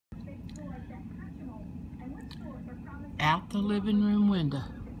out the living room window.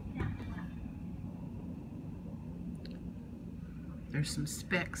 There's some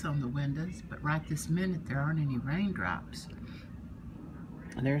specks on the windows, but right this minute there aren't any raindrops.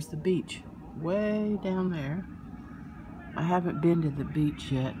 And there's the beach, way down there. I haven't been to the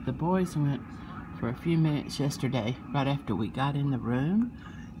beach yet. The boys went for a few minutes yesterday, right after we got in the room,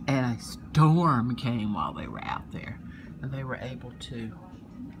 and a storm came while they were out there. And they were able to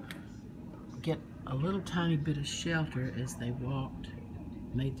get a little tiny bit of shelter as they walked,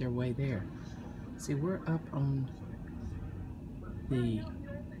 made their way there. See, we're up on the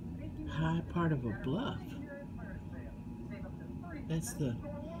high part of a bluff. That's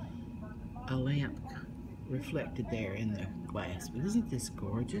a lamp reflected there in the glass. But isn't this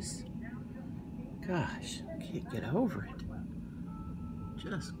gorgeous? Gosh, can't get over it.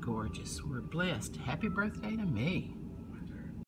 Just gorgeous. We're blessed. Happy birthday to me.